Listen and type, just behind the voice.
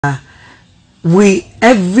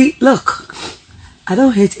look, I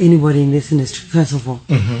don't hate anybody in this industry, first of all.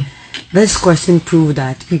 This question proved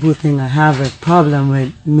that people think I have a problem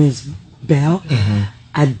with Mzbel.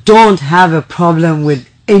 I don't have a problem with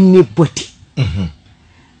anybody.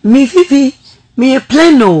 Me Fifi, me a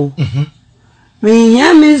plano. Me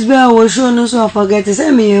Mzbel was sure no so I forget to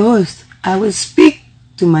say me a host. I will speak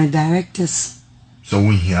to my directors. So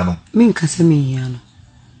we hear no. Me nkase me hear no.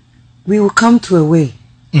 We will come to a way.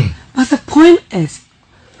 But the point is,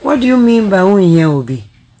 what do you mean by we here will be?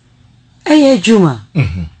 Hey, Juma.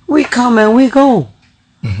 We come and we go.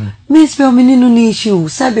 Mzbel me no issue.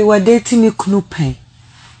 Sabi wa dating me kunu pen.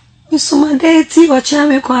 Me suma dating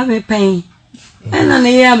Okyeame Kwame pen. And an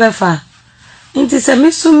year befa. Inti se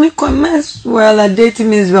me sumi Kwame well a dating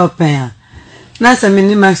Mzbel pen. Na se me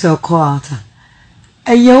ni Maxwell call out.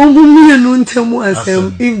 If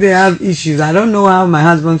they have issues, I don't know how my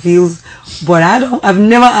husband feels, but I've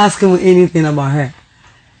never asked him anything about her.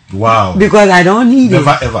 Wow. Because I don't need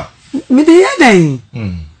never, it. Ever.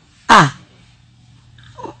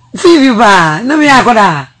 Phoebe ba, no me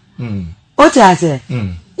akoda. What I say?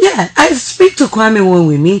 Yeah, I speak to Kwame when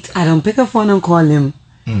we meet. I don't pick a phone and call him.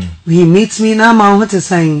 He meets me now. I'm what to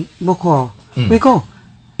say, Boko. We go.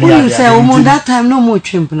 When you say, that time no more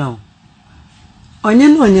chimp now.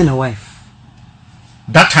 Onion a wife.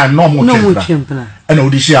 That time no more chimp. And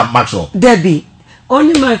Odisha Maxwell. Debbie.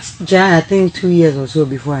 Only Max Jai, I think 2 years or so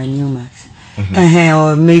before I knew Max.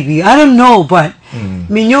 Or maybe, I don't know, but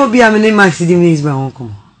me know be I'm in Max is my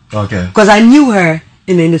uncle. Okay. Because I knew her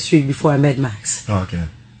in the industry before I met Max. Okay.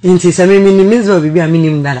 Inti I mean in Mzbel be I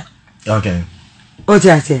mean that. Okay. What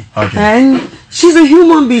I say? Okay. And she's a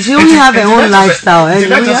human being. She only have her own lifestyle, and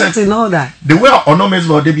we have to know that. The way on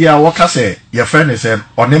Mzbel they be a worker say your friend is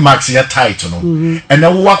on Max here tight, you know, and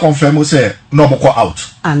then we work confirm we say no more out.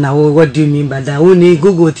 And now what do you mean by that? Only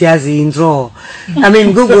Google Tiazi intro. I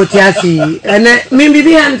mean Google Tiazi, and maybe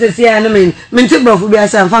behind to see. I mean, Mintibro will be a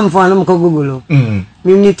fan for an Google.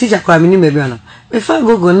 Me teacher Kwame ni maybe no. If I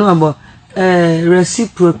Google know about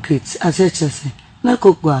reciprocate, as I say. Na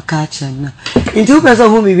kokwa catch na. In 2 person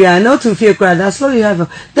who maybe are not to fear crowd. That's all you have.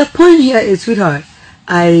 The point here is, sweetheart,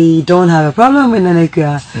 I don't have a problem with Nana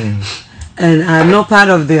and I'm not part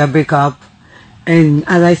of their breakup. And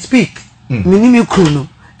as I speak, minimi kuno,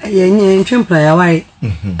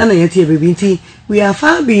 we are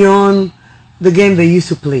far beyond the game they used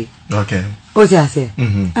to play. Okay. What I say?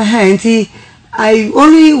 I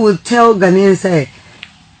only would tell Ghanaians say,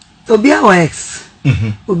 to be our ex.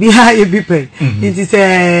 Obi ha ebi pe. It is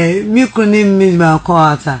a mucronym Mzbel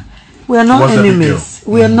quarter. We are not enemies.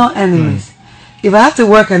 We are not enemies. If I have to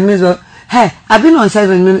work at Mzbel, hey, I've been on site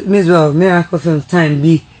with Mzbel Miracle Film time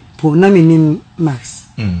B. Po na me name Max.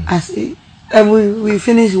 As we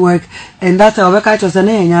finish work and that's our work at us and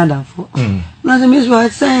nyada for. Na the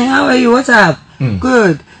Mzbel saying, how are you? What's up?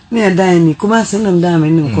 Good. Me a dining. Come on, send them down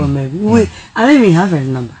and no come maybe. I don't even have her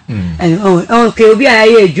number. And okay, Obi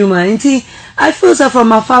a Juma. I feel so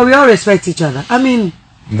from afar. We all respect each other. I mean,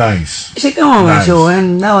 nice. She came on my show,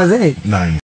 and that was it. Nice.